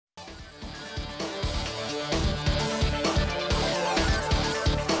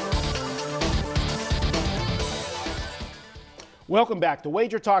Welcome back to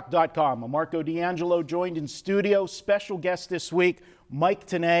WagerTalk.com. I'm Marco D'Angelo, joined in studio. Special guest this week, Mike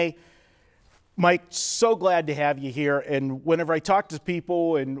Tenay. Mike, so glad to have you here. And whenever I talk to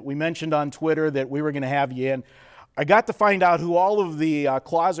people, and we mentioned on Twitter that we were going to have you in, I got to find out who all of the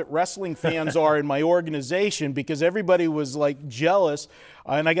closet wrestling fans are in my organization, because everybody was like jealous.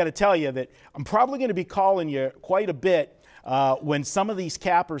 And I got to tell you that I'm probably going to be calling you quite a bit when some of these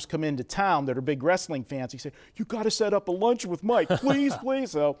cappers come into town that are big wrestling fans. He said, "You got to set up a lunch with Mike, please,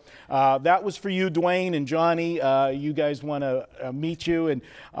 please." So that was for you, Dwayne and Johnny. You guys want to meet you. And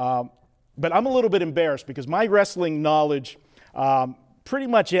but I'm a little bit embarrassed because my wrestling knowledge pretty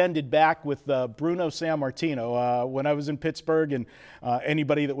much ended back with Bruno Sammartino when I was in Pittsburgh. And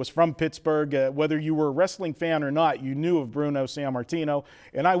anybody that was from Pittsburgh, whether you were a wrestling fan or not, you knew of Bruno Sammartino.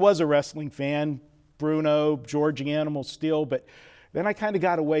 And I was a wrestling fan. Bruno, George Animal Steel, but then I kind of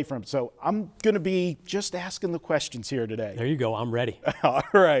got away from it. So I'm going to be just asking the questions here today. There you go. I'm ready. All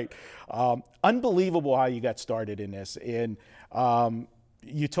right. Unbelievable how you got started in this. And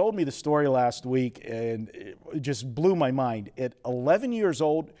you told me the story last week, and it just blew my mind. At 11 years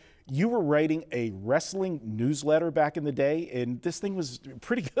old, you were writing a wrestling newsletter back in the day, and this thing was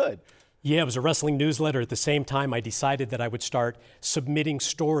pretty good. Yeah, it was a wrestling newsletter. At the same time, I decided that I would start submitting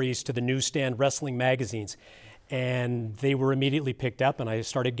stories to the newsstand wrestling magazines. And they were immediately picked up, and I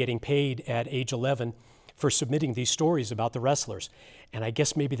started getting paid at age 11 for submitting these stories about the wrestlers. And I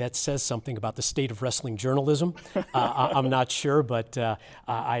guess maybe that says something about the state of wrestling journalism. I'm not sure, but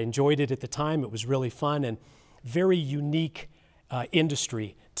I enjoyed it at the time. It was really fun and very unique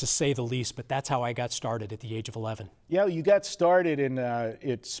industry, to say the least, but that's how I got started at the age of 11. Yeah, you got started and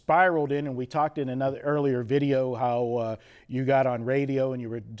it spiraled in, and we talked in another earlier video how you got on radio and you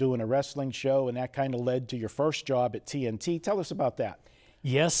were doing a wrestling show, and that kind of led to your first job at TNT. Tell us about that.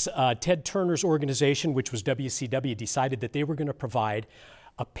 Yes, Ted Turner's organization, which was WCW, decided that they were going to provide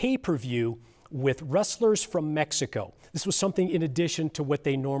a pay-per-view with wrestlers from Mexico. This was something in addition to what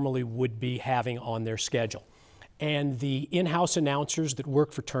they normally would be having on their schedule. And the in-house announcers that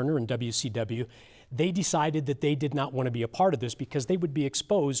work for Turner and WCW, they decided that they did not want to be a part of this because they would be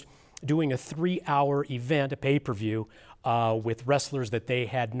exposed doing a 3-hour event, a pay-per-view, with wrestlers that they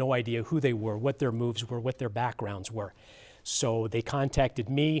had no idea who they were, what their moves were, what their backgrounds were. So they contacted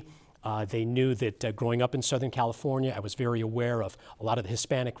me. They knew that growing up in Southern California, I was very aware of a lot of the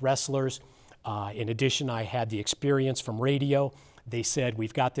Hispanic wrestlers. In addition, I had the experience from radio. They said,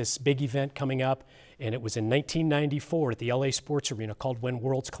 "We've got this big event coming up," and it was in 1994 at the LA Sports Arena called When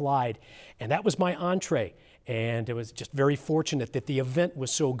Worlds Collide. And that was my entree. And it was just very fortunate that the event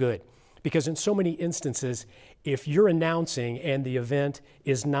was so good. Because in so many instances, if you're announcing and the event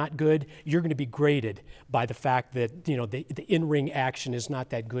is not good, you're going to be graded by the fact that, you know, the in-ring action is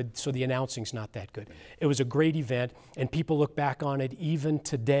not that good, so the announcing's not that good. It was a great event, and people look back on it even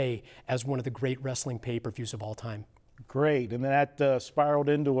today as one of the great wrestling pay-per-views of all time. Great. And then that spiraled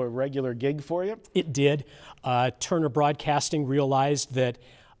into a regular gig for you? It did. Turner Broadcasting realized that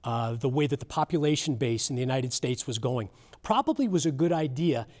the way that the population base in the United States was going probably was a good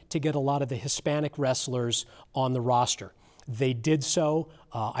idea to get a lot of the Hispanic wrestlers on the roster. They did so.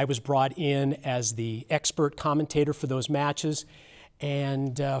 I was brought in as the expert commentator for those matches.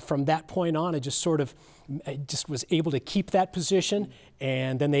 And from that point on, I just was able to keep that position.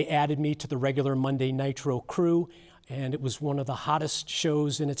 And then they added me to the regular Monday Nitro crew. And it was one of the hottest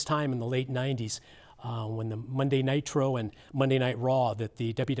shows in its time in the late 90s when the Monday Nitro and Monday Night Raw that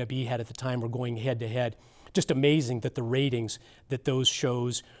the WWE had at the time were going head-to-head. Just amazing that the ratings that those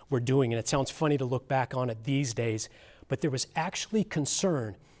shows were doing. And it sounds funny to look back on it these days, but there was actually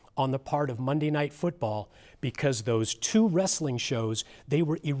concern on the part of Monday Night Football because those two wrestling shows, they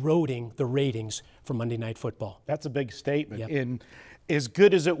were eroding the ratings for Monday Night Football. That's a big statement. Yep. And as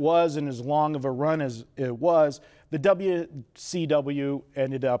good as it was and as long of a run as it was, the WCW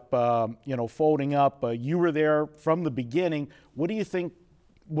ended up, folding up. You were there from the beginning. What do you think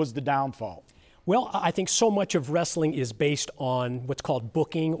was the downfall? Well, I think so much of wrestling is based on what's called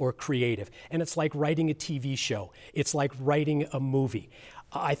booking or creative. And it's like writing a TV show. It's like writing a movie.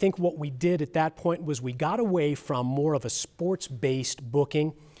 I think what we did at that point was we got away from more of a sports-based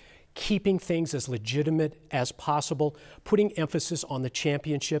booking, keeping things as legitimate as possible, putting emphasis on the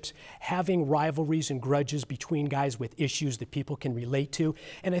championships, having rivalries and grudges between guys with issues that people can relate to.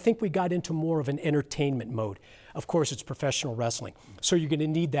 And I think we got into more of an entertainment mode. Of course, it's professional wrestling, so you're going to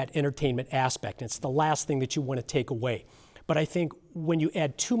need that entertainment aspect. And it's the last thing that you want to take away. But I think when you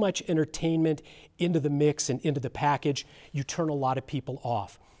add too much entertainment into the mix and into the package, you turn a lot of people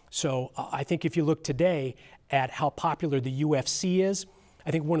off. So I think if you look today at how popular the UFC is,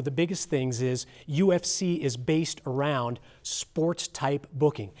 I think one of the biggest things is UFC is based around sports type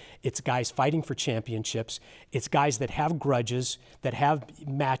booking. It's guys fighting for championships. It's guys that have grudges, that have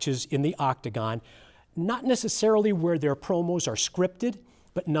matches in the octagon, not necessarily where their promos are scripted,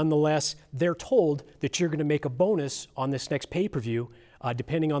 but nonetheless, they're told that you're going to make a bonus on this next pay-per-view,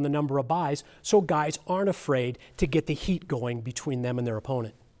 depending on the number of buys, so guys aren't afraid to get the heat going between them and their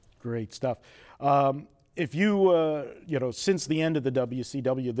opponent. Great stuff. If you, since the end of the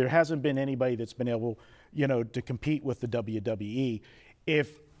WCW, there hasn't been anybody that's been able, to compete with the WWE.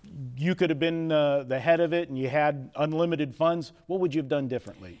 If you could have been the head of it and you had unlimited funds, what would you have done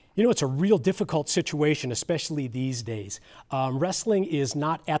differently? It's a real difficult situation, especially these days. Wrestling is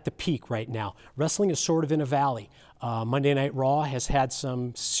not at the peak right now. Wrestling is sort of in a valley. Monday Night Raw has had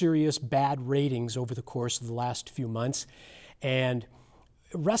some serious bad ratings over the course of the last few months, and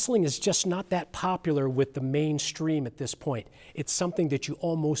wrestling is just not that popular with the mainstream at this point. It's something that you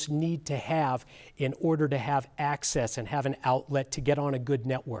almost need to have in order to have access and have an outlet to get on a good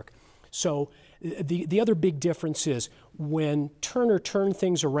network. So the other big difference is when Turner turned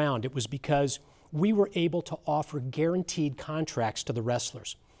things around, it was because we were able to offer guaranteed contracts to the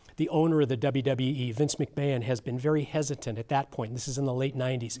wrestlers. The owner of the WWE, Vince McMahon, has been very hesitant at that point, this is in the late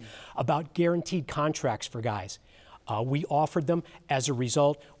 90s, about guaranteed contracts for guys. We offered them. As a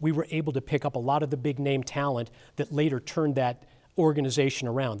result, we were able to pick up a lot of the big name talent that later turned that organization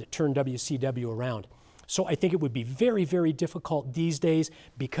around, that turned WCW around. So I think it would be very, very difficult these days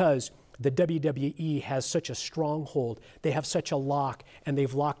because the WWE has such a stronghold. They have such a lock, and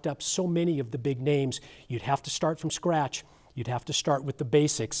they've locked up so many of the big names. You'd have to start from scratch. You'd have to start with the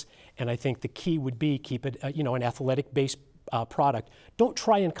basics. And I think the key would be keep it, an athletic-based product. Don't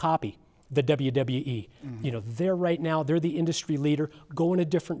try and copy the WWE. They're right now, they're the industry leader. Go in a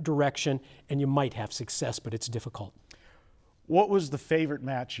different direction and you might have success, but it's difficult. What was the favorite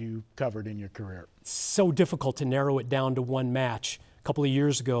match you covered in your career? So difficult to narrow it down to one match. A couple of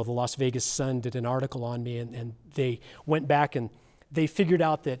years ago, the Las Vegas Sun did an article on me, and they went back and they figured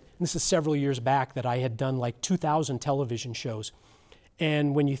out that, and this is several years back, that I had done like 2,000 television shows.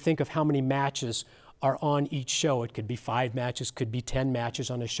 And when you think of how many matches are on each show, it could be 5 matches, could be 10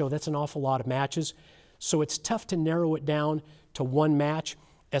 matches on a show. That's an awful lot of matches. So it's tough to narrow it down to one match.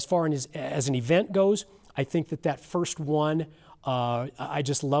 As far as an event goes, I think that first one, I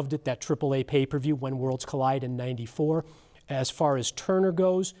just loved it, that AAA pay-per-view, When Worlds Collide in '94. As far as Turner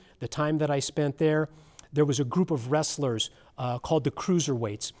goes, the time that I spent there was a group of wrestlers called the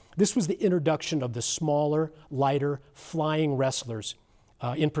Cruiserweights. This was the introduction of the smaller, lighter, flying wrestlers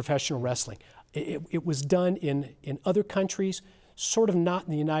in professional wrestling. It was done in other countries, sort of not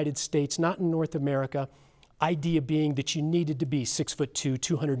in the United States, not in North America. Idea being that you needed to be 6'2",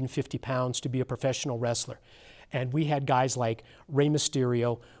 250 pounds to be a professional wrestler. And we had guys like Rey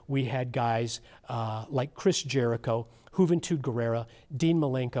Mysterio, we had guys like Chris Jericho, Juventud Guerrera, Dean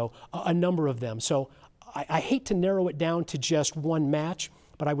Malenko, a number of them. So I hate to narrow it down to just one match,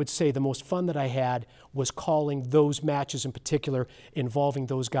 but I would say the most fun that I had was calling those matches in particular involving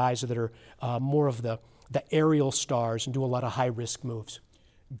those guys that are more of the aerial stars and do a lot of high-risk moves.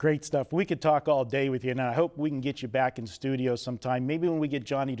 Great stuff. We could talk all day with you, and I hope we can get you back in studio sometime. Maybe when we get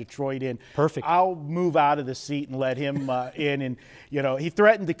Johnny Detroit in. Perfect. I'll move out of the seat and let him in. And, he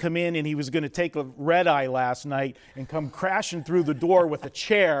threatened to come in, and he was going to take a red eye last night and come crashing through the door with a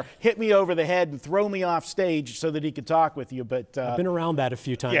chair, hit me over the head, and throw me off stage so that he could talk with you. But I've been around that a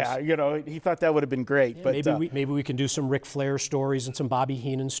few times. Yeah, he thought that would have been great. Yeah, but maybe we can do some Ric Flair stories and some Bobby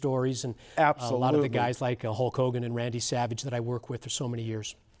Heenan stories, and absolutely. A lot of the guys like Hulk Hogan and Randy Savage that I work with for so many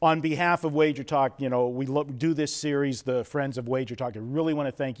years. On behalf of Wager Talk, we do this series, the Friends of Wager Talk. I really want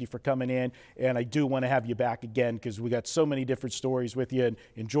to thank you for coming in, and I do want to have you back again because we got so many different stories with you, and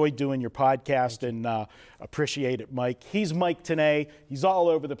enjoyed doing your podcast, and appreciate it, Mike. He's Mike Tenay. He's all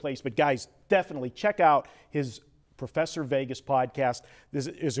over the place, but guys, definitely check out his Professor Vegas podcast. This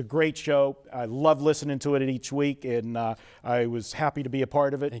is a great show. I love listening to it each week, and I was happy to be a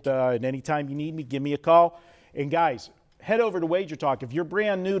part of it. And anytime you need me, give me a call. And guys, head over to Wager Talk. If you're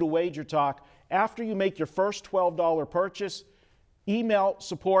brand new to Wager Talk, after you make your first $12 purchase, email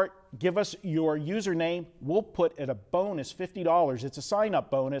support, give us your username. We'll put at a bonus $50. It's a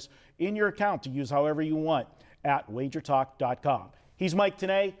sign-up bonus in your account to use however you want at wagertalk.com. He's Mike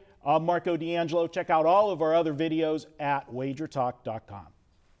Tenay. I'm Marco D'Angelo. Check out all of our other videos at wagertalk.com.